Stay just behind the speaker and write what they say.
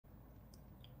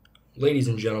Ladies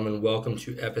and gentlemen, welcome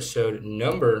to episode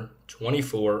number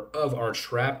 24 of our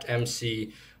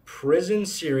TrappedMC Prison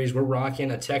series. We're rocking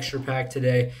a texture pack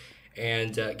today.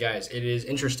 And guys, it is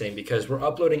interesting because we're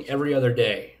uploading every other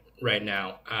day right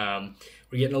now.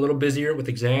 We're getting a little busier with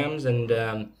exams, and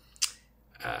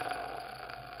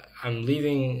I'm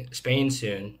leaving Spain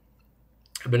soon.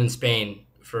 I've been in Spain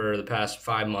for the past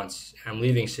 5 months, and I'm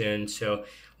leaving soon. So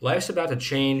life's about to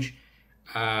change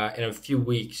in a few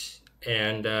weeks.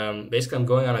 And basically, I'm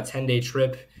going on a 10-day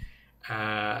trip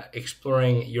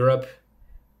exploring Europe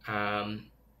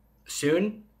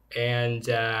soon. And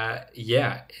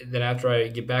yeah, then after I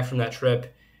get back from that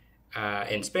trip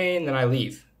in Spain, then I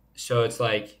leave. So it's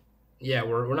like, yeah,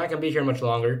 we're not going to be here much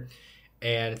longer.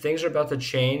 And things are about to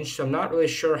change. So I'm not really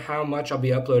sure how much I'll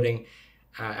be uploading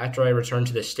after I return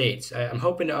to the States. I'm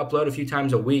hoping to upload a few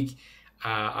times a week.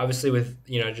 Obviously, with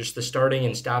just the starting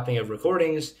and stopping of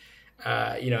recordings.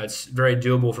 It's very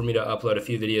doable for me to upload a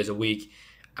few videos a week,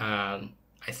 I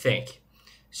think.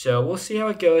 So we'll see how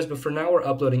it goes, but for now we're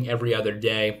uploading every other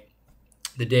day.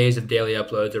 The days of daily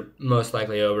uploads are most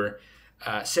likely over,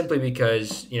 simply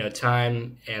because,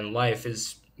 time and life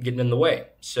is getting in the way.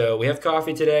 So we have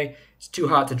coffee today. It's too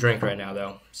hot to drink right now,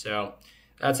 though, so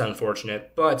that's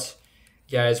unfortunate. But,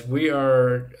 guys, we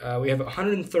have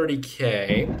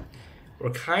 130K.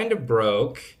 We're kind of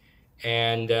broke.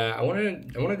 And I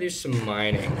want to do some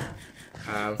mining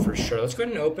for sure. Let's go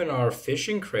ahead and open our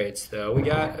fishing crates, though. We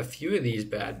got a few of these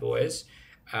bad boys.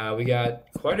 We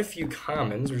got quite a few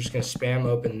commons. We're just going to spam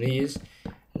open these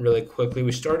really quickly.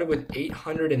 We started with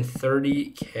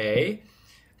 830K.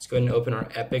 Let's go ahead and open our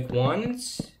epic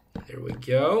ones. There we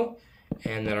go.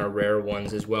 And then our rare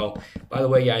ones as well. By the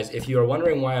way, guys, if you are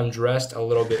wondering why I'm dressed a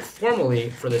little bit formally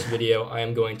for this video, I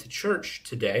am going to church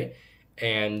today.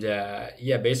 And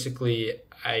yeah, basically,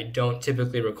 I don't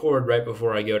typically record right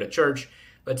before I go to church,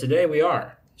 but today we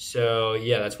are. So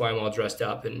yeah, that's why I'm all dressed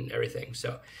up and everything.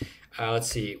 So let's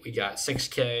see, we got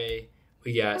 6K,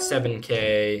 we got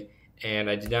 7K, and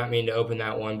I did not mean to open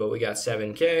that one, but we got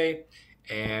 7K,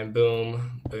 and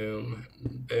boom, boom,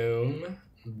 boom,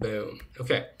 boom.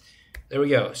 Okay, there we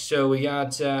go. So we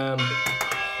got,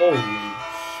 holy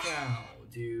cow,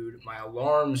 dude, my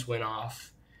alarms went off.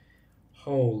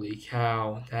 Holy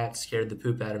cow, that scared the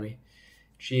poop out of me.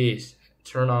 Jeez,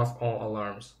 turn off all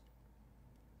alarms.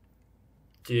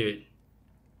 Dude,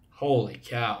 holy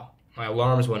cow, my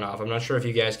alarms went off. I'm not sure if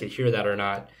you guys could hear that or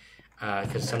not,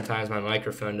 because sometimes my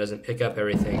microphone doesn't pick up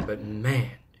everything, but man,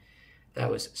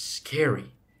 that was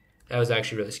scary. That was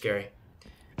actually really scary.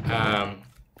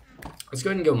 Let's go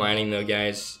ahead and go mining, though,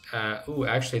 guys.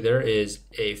 Actually, there is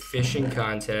a fishing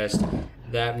contest.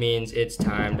 That means it's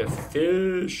time to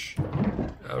fish.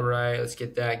 All right, let's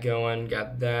get that going.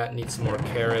 Got that. Need some more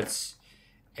carrots.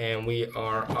 And we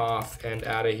are off and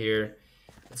out of here.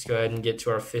 Let's go ahead and get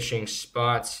to our fishing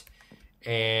spots.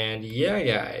 And yeah,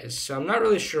 guys, so I'm not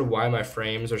really sure why my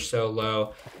frames are so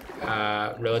low.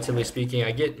 Relatively speaking,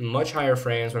 I get much higher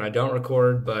frames when I don't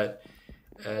record, but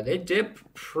they dip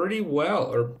pretty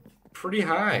well, or pretty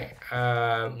high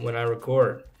when I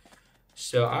record.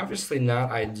 So obviously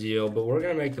not ideal, but we're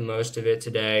going to make the most of it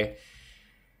today.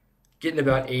 Getting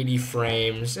about 80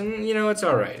 frames, and it's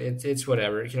all right. It's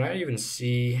whatever. Can I even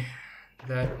see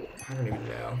that? I don't even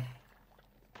know.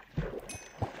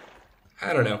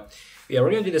 I don't know. Yeah,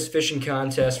 we're going to do this fishing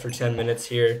contest for 10 minutes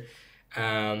here.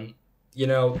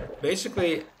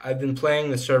 Basically, I've been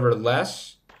playing the server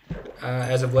less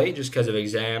as of late just because of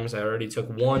exams. I already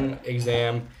took one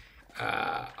exam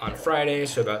on Friday,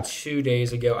 so about 2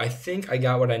 days ago. I think I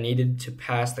got what I needed to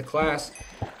pass the class.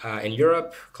 In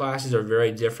Europe, classes are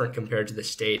very different compared to the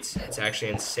States. It's actually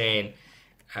insane.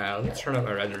 Let me turn up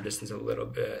my render distance a little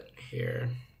bit here,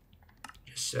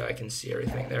 just so I can see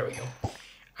everything. There we go.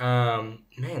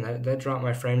 Man, that dropped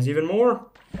my frames even more.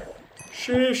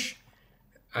 Sheesh.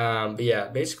 But yeah,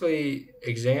 basically,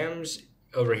 exams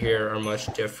over here are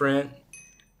much different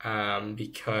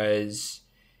because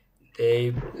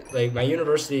my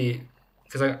university,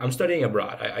 because I'm studying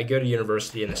abroad. I go to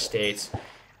university in the States,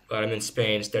 but I'm in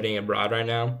Spain studying abroad right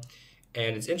now.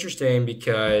 And it's interesting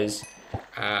because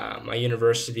my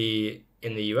university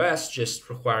in the US just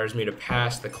requires me to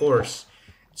pass the course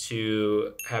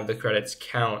to have the credits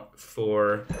count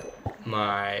for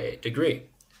my degree.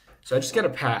 So I just got to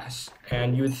pass.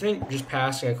 And you would think just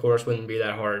passing a course wouldn't be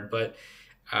that hard, but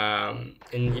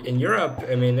in Europe,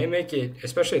 I mean, they make it,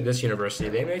 especially at this university,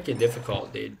 they make it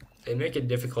difficult, dude. They make it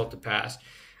difficult to pass.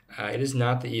 It is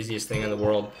not the easiest thing in the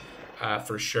world,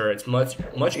 for sure. It's much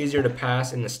easier to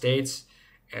pass in the States,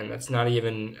 and that's not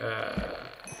even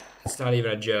it's not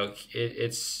even a joke.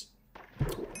 It's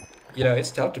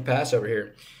tough to pass over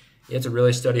here. you have to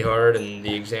really study hard, and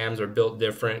the exams are built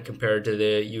different compared to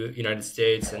the United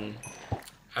States. And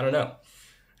I don't know.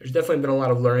 There's definitely been a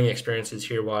lot of learning experiences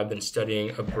here while I've been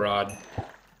studying abroad.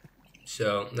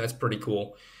 So that's pretty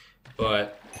cool.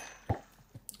 But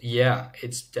yeah,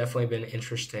 it's definitely been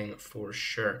interesting for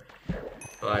sure.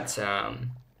 But I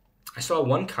saw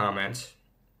one comment.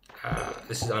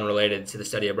 This is unrelated to the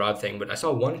study abroad thing, but I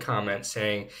saw one comment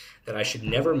saying that I should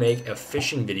never make a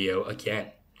fishing video again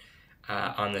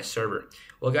on this server.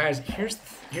 Well, guys, here's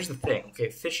the thing. Okay,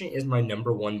 fishing is my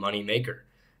 #1 money maker.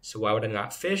 So why would I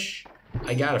not fish?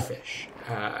 I gotta fish.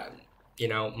 You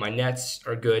know, my nets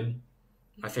are good.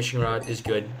 My fishing rod is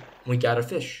good. We gotta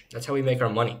fish. That's how we make our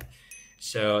money.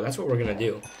 So that's what we're gonna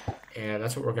do, and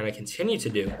that's what we're gonna continue to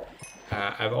do.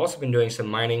 I've also been doing some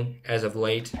mining as of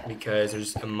late because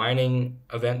there's a mining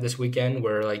event this weekend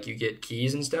where like you get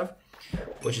keys and stuff,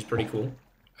 which is pretty cool.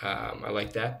 I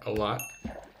like that a lot.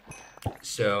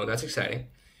 So that's exciting.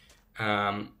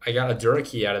 I got a Dura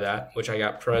key out of that, which I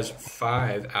got Prez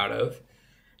 5 out of.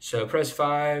 So Prez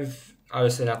 5,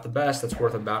 obviously not the best. That's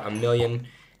worth about $1 million,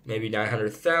 maybe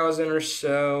 900,000 or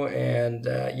so. And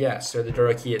yeah, so the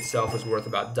Dura key itself was worth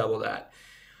about double that.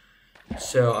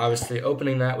 So obviously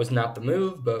opening that was not the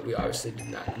move, but we obviously did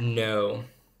not know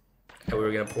that we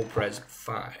were going to pull Prez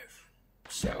 5.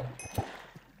 So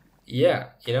yeah,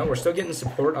 you know, we're still getting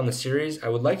support on the series. I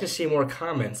would like to see more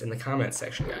comments in the comments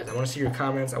section, guys. I want to see your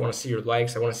comments. I want to see your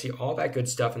likes. I want to see all that good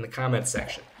stuff in the comments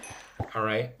section. All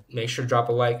right, make sure to drop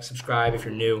a like, subscribe if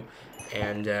you're new,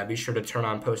 and be sure to turn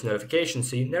on post notifications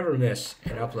so you never miss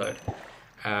an upload.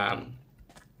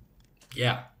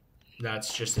 Yeah,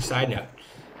 that's just a side note.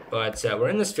 But we're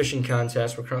in this fishing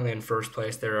contest. We're currently in first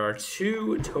place. There are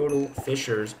 2 total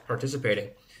fishers participating.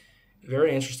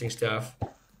 Very interesting stuff.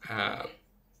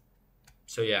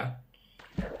 So yeah,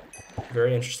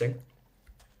 very interesting.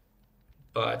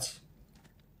 But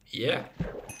yeah,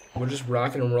 we're just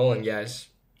rocking and rolling, guys.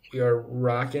 We are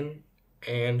rocking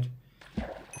and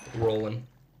rolling.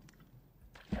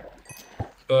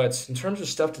 But in terms of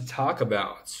stuff to talk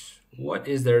about, what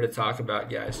is there to talk about,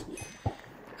 guys?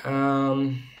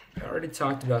 I already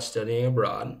talked about studying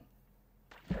abroad.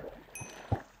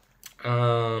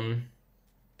 In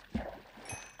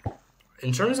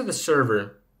terms of the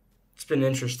server, it's been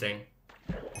interesting.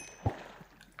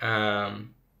 I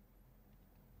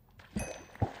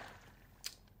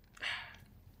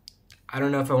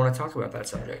don't know if I want to talk about that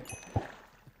subject.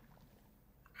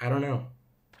 I don't know.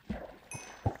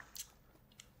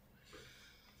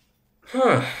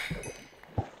 Huh.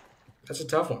 That's a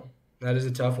tough one. That is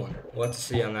a tough one. We'll have to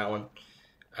see on that one.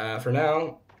 For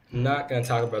now, I'm not going to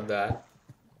talk about that.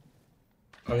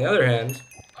 On the other hand,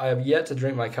 I have yet to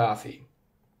drink my coffee.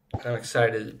 I'm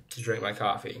excited to drink my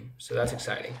coffee, so that's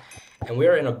exciting. And we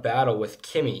are in a battle with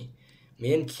Kimmy.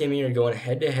 Me and Kimmy are going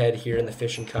head-to-head here in the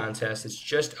fishing contest. It's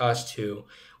just us two.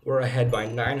 We're ahead by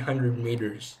 900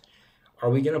 meters. Are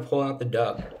we going to pull out the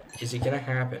dub? Is it going to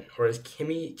happen? Or is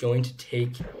Kimmy going to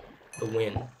take the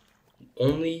win?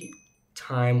 Only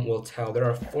time will tell. There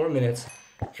are 4 minutes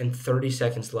and 30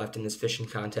 seconds left in this fishing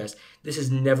contest. This has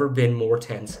never been more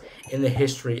tense in the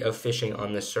history of fishing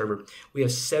on this server. We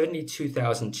have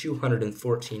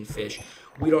 72,214 fish.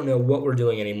 We don't know what we're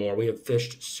doing anymore. We have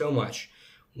fished so much.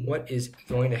 What is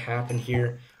going to happen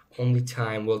here? Only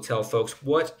time will tell, folks.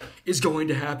 What is going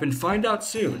to happen? Find out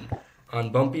soon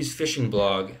on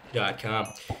Bumpy'sFishingBlog.com.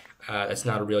 That's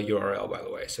not a real URL, by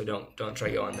the way, so don't try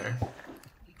going there.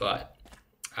 But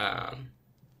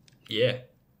yeah.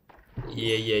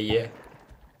 Yeah,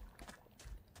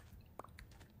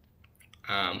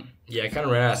 I kind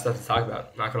of ran out of stuff to talk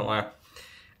about, not gonna lie.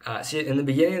 See, in the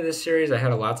beginning of this series, I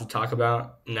had a lot to talk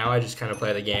about. Now I just kind of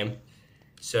play the game.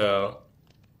 So,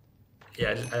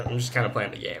 yeah, I'm just kind of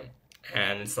playing the game.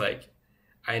 And it's like,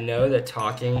 I know that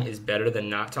talking is better than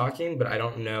not talking, but I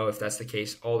don't know if that's the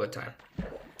case all the time.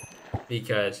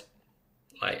 Because,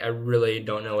 like, I really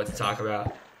don't know what to talk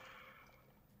about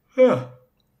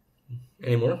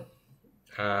anymore.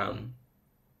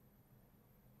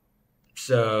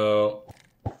 So,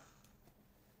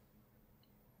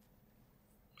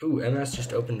 ooh, MS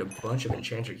just opened a bunch of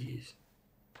enchanter keys.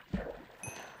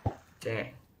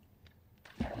 Dang.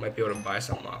 Might be able to buy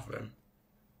something off of him.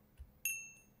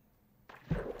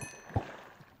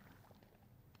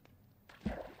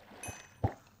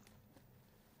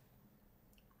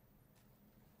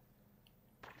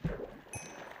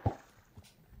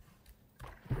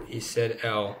 He said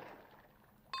L.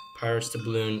 Pirates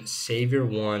Doubloon, Savior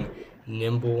 1,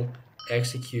 Nimble,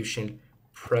 Execution,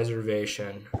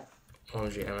 Preservation.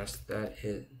 OMG, MS, that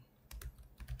is...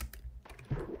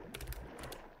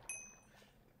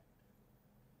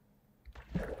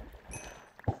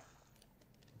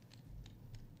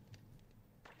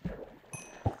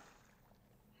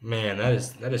 Man,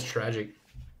 that is tragic.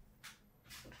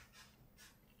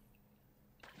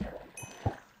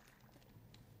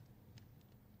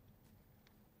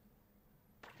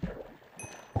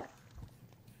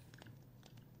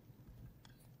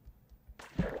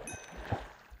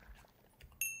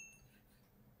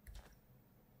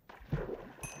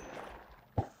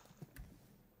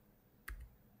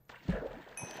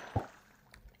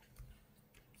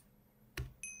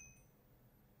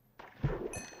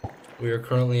 We are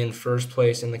currently in first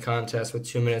place in the contest with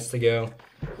 2 minutes to go.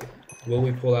 Will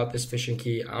we pull out this fishing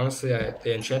key? Honestly,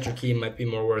 the enchanter key might be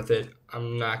more worth it.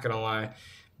 I'm not going to lie.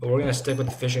 But we're going to stick with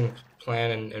the fishing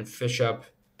plan and fish up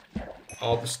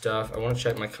all the stuff. I want to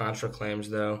check my contra claims,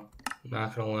 though. I'm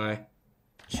not going to lie.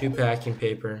 2 packing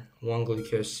paper, 1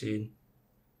 glucose seed.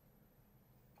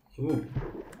 Ooh,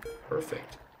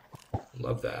 perfect.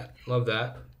 Love that. Love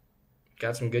that.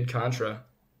 Got some good contra.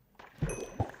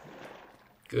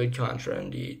 Good contra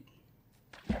indeed.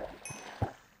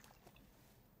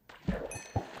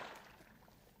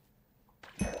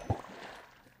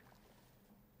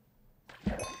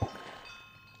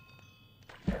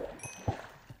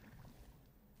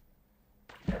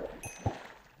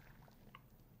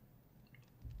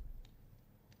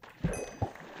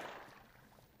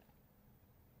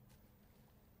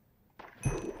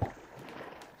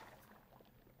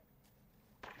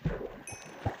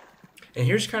 And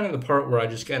here's kind of the part where I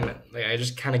just kind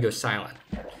of go silent.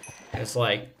 And it's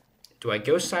like, do I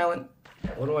go silent?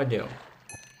 What do I do?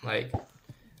 Like,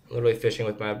 literally fishing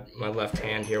with my left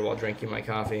hand here while drinking my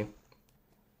coffee.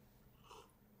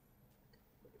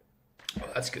 Oh,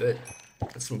 that's good.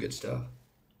 That's some good stuff.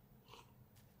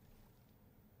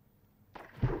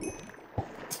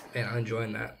 Man, I'm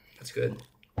enjoying that. That's good.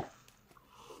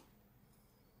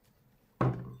 I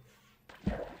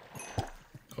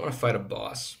want to fight a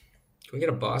boss. Can we get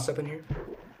a boss up in here?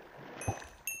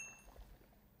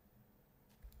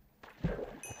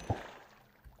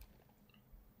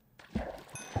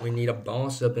 We need a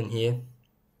boss up in here.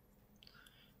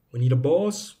 We need a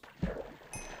boss.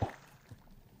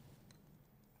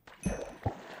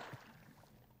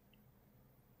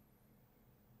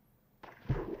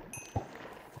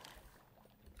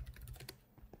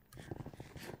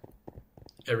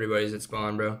 Everybody's at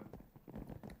spawn, bro.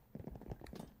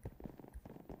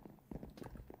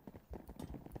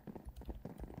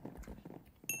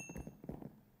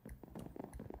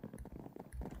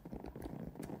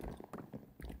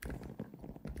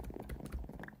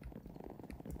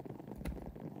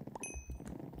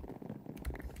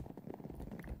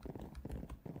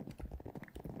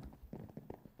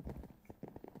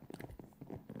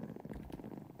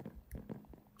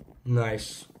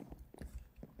 Nice.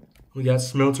 We got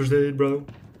Smelter's Aid, bro.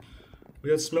 We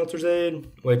got Smelter's Aid.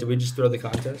 Wait, did we just throw the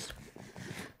contest?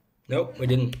 Nope, we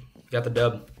didn't. Got the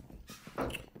dub.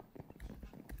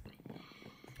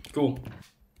 Cool.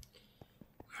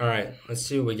 Alright, let's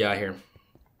see what we got here.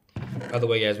 By the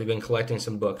way, guys, we've been collecting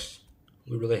some books.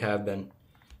 We really have been.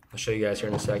 I'll show you guys here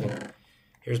in a second.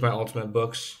 Here's my ultimate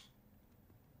books.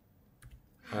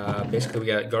 Basically, we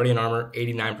got Guardian Armor,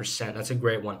 89%. That's a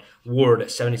great one. Ward,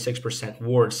 76%.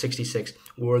 Ward, 66.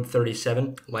 Ward,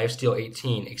 37. Lifesteal,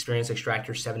 18. Experience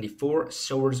Extractor, 74.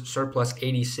 Swords Surplus,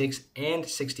 86 and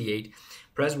 68.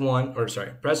 Pres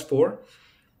 4.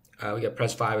 We got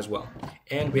Pres 5 as well.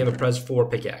 And we have a Pres 4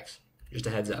 pickaxe. Just a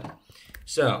heads up.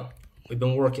 So, we've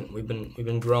been working. We've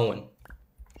been growing.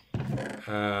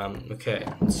 Okay,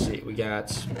 let's see. We got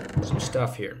some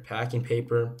stuff here. Packing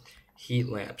paper, heat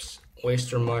lamps.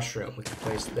 Oyster mushroom, we can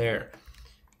place there.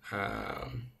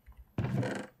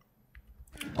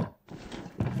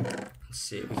 Let's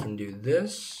see, we can do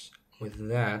this with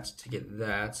that to get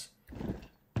that.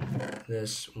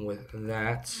 This with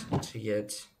that to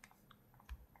get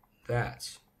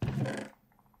that.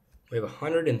 We have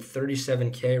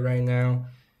 137K right now.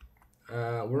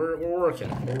 We're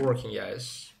working. We're working,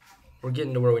 guys. We're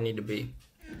getting to where we need to be.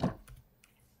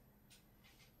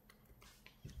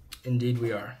 Indeed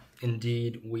we are.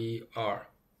 Indeed we are.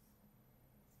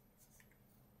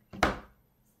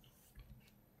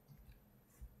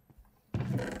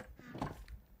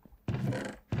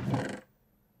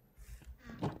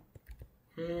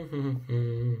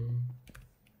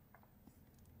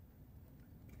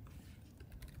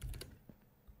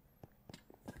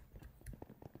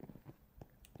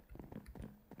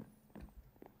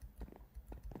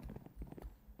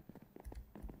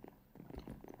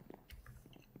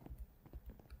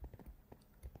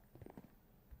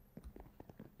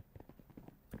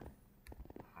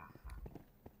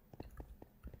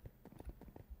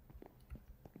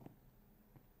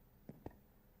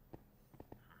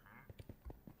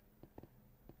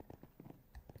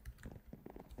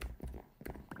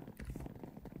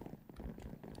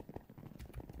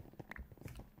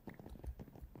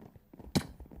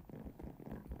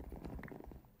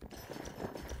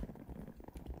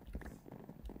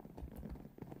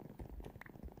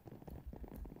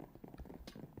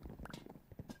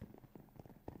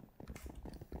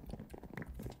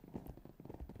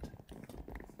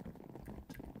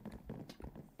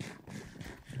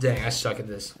 Dang, I suck at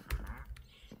this.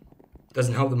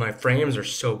 Doesn't help that my frames are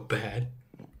so bad.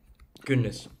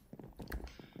 Goodness.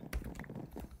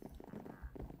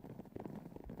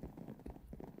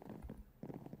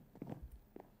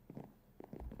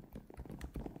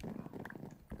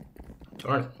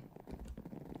 Darn it.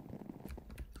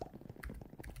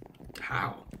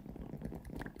 How?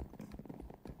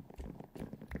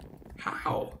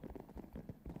 How?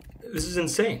 This is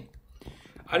insane.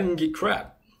 I didn't get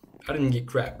crap. I didn't get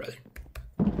crap, brother.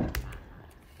 I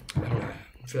don't know.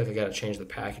 I feel like I gotta change the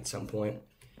pack at some point.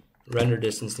 Render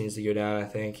distance needs to go down, I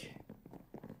think,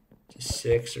 to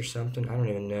 6 or something. I don't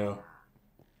even know.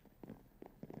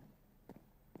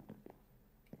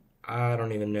 I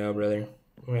don't even know, brother.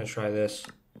 I'm gonna try this.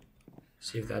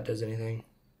 See if that does anything.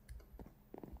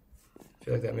 I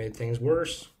feel like that made things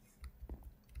worse.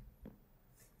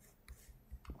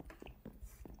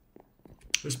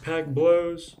 This pack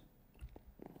blows.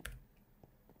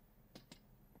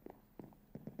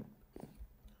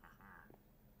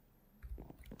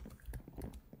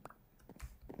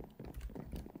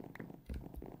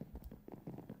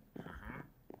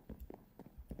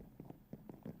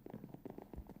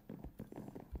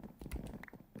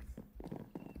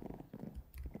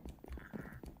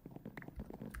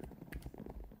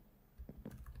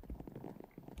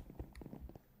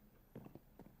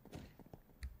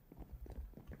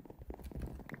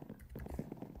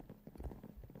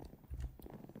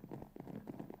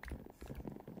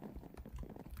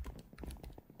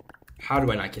 How do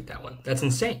I not get that one? That's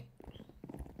insane.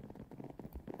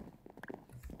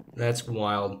 That's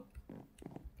wild.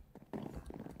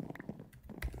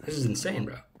 This is insane,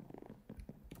 bro.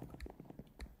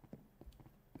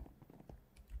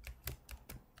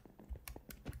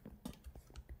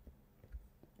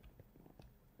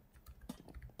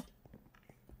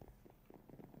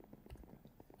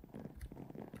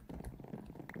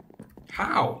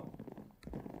 How?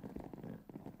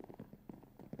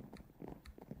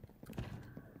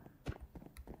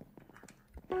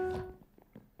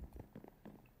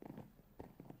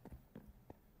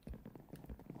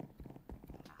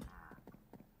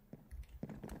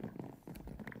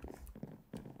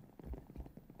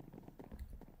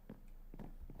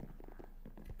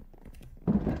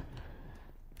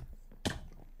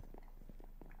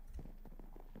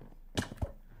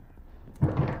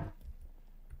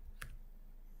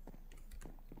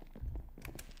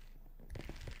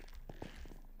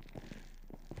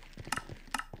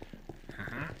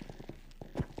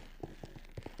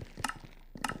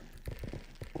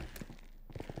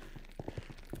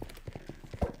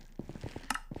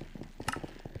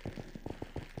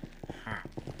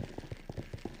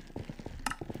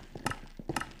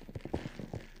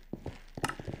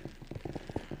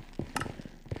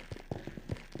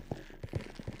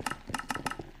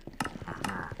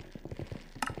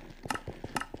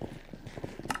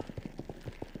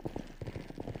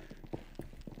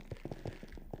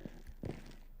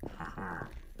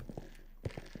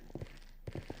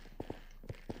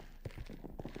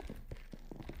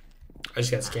 I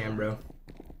just got scammed, bro.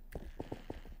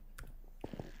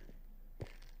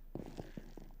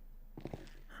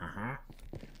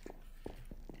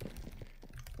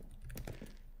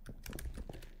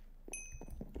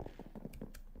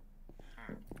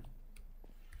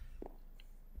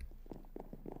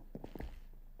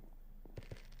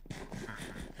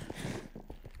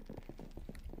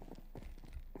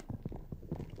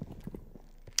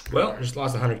 Well, I just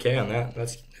lost 100K on that.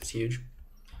 That's huge.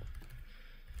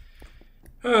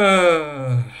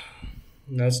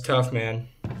 That's tough, man.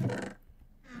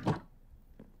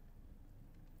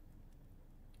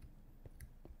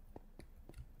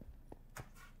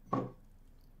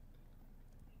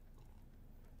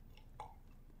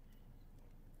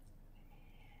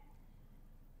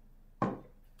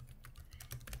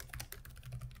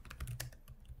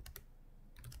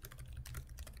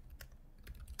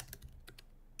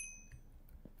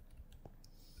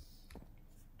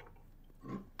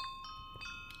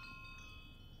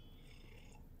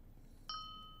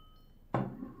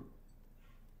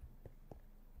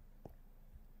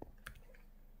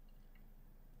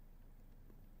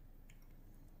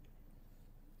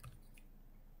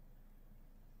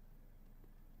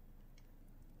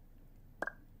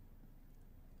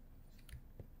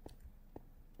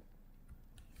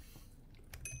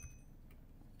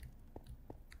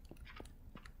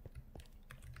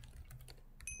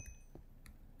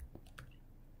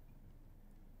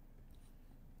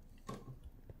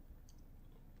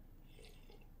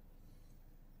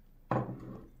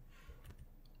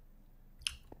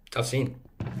 Tough scene.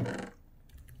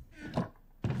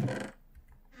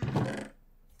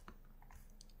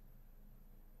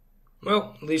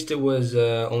 Well, at least it was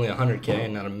only 100K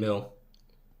and not a mil.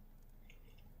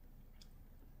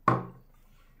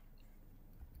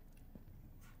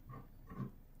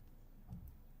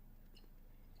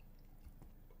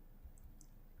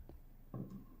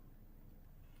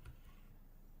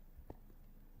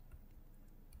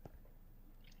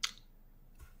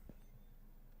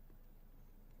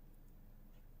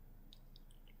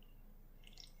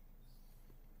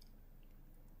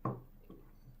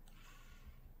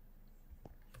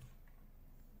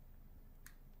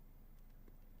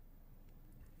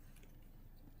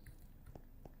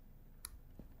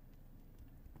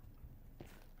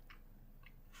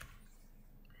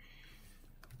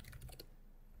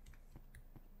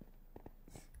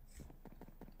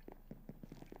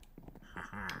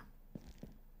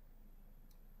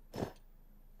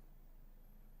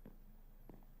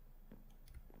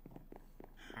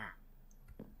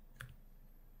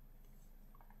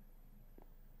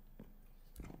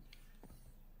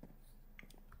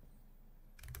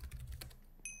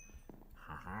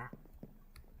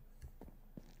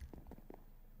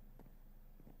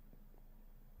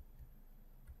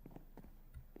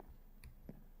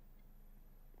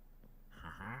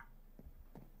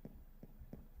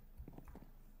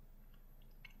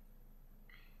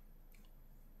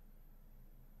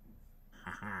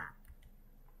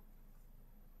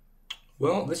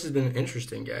 Well, this has been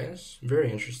interesting, guys.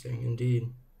 Very interesting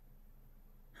indeed.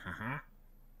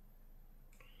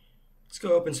 Let's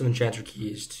go open some enchanter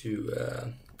keys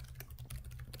to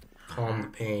calm the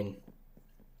pain.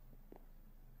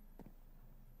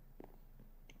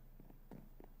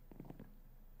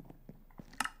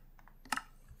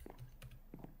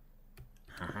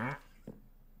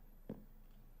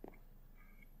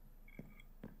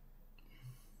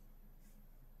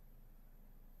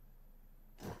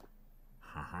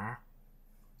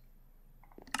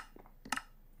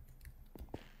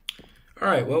 All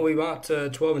right, well, we bought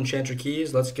 12 enchanter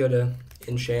keys. Let's go to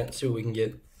enchant, see what we can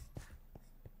get.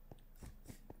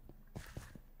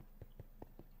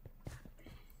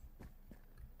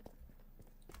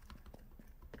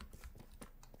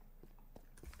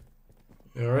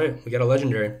 All right, we got a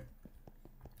legendary.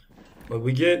 What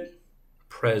we get?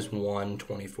 Prez 1,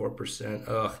 24%.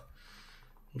 Ugh,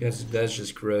 that's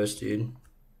just gross, dude.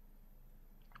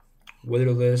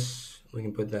 Witherless, we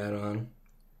can put that on,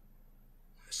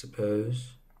 I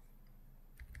suppose.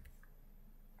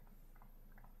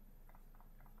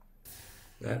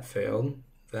 That failed.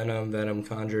 Venom,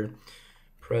 Conjure.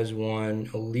 Prez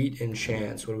 1, Elite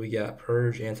Enchants. What do we got?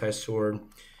 Purge, Anti-Sword.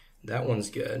 That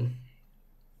one's good.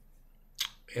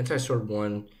 Anti-Sword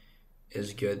 1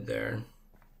 is good there.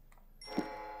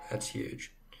 That's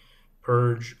huge.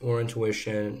 Purge or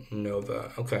Intuition,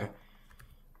 Nova. Okay.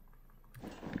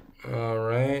 All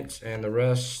right, and the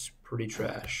rest pretty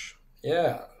trash.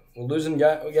 Yeah, we're losing,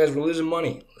 guys. We're losing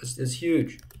money. It's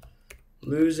huge.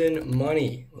 Losing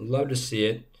money. Would love to see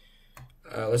it.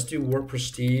 Let's do Warp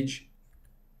Prestige.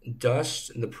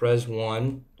 Dust, the Prez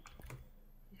 1.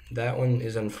 That one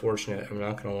is unfortunate. I'm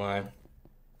not gonna lie.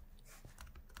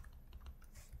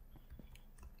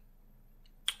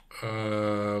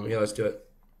 Yeah, let's do it.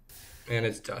 And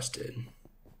it's dusted.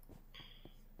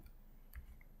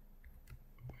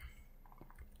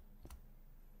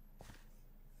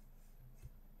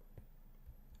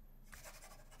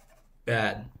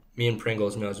 Bad. Me and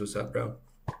Pringles knows what's up, bro.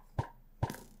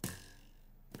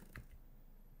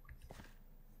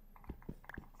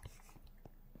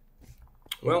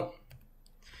 Well,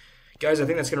 guys, I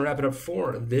think that's going to wrap it up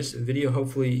for this video.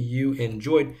 Hopefully you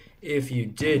enjoyed. If you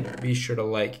did, be sure to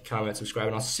like, comment, subscribe,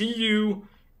 and I'll see you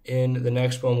in the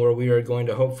next one where we are going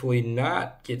to hopefully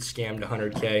not get scammed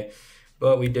 100K,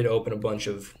 but we did open a bunch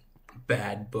of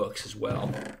bad books as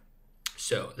well.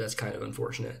 So that's kind of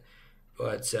unfortunate.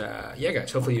 But yeah,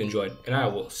 guys, hopefully you enjoyed, and I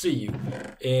will see you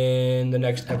in the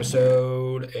next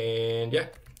episode. And yeah,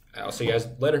 I'll see you guys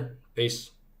later. Peace.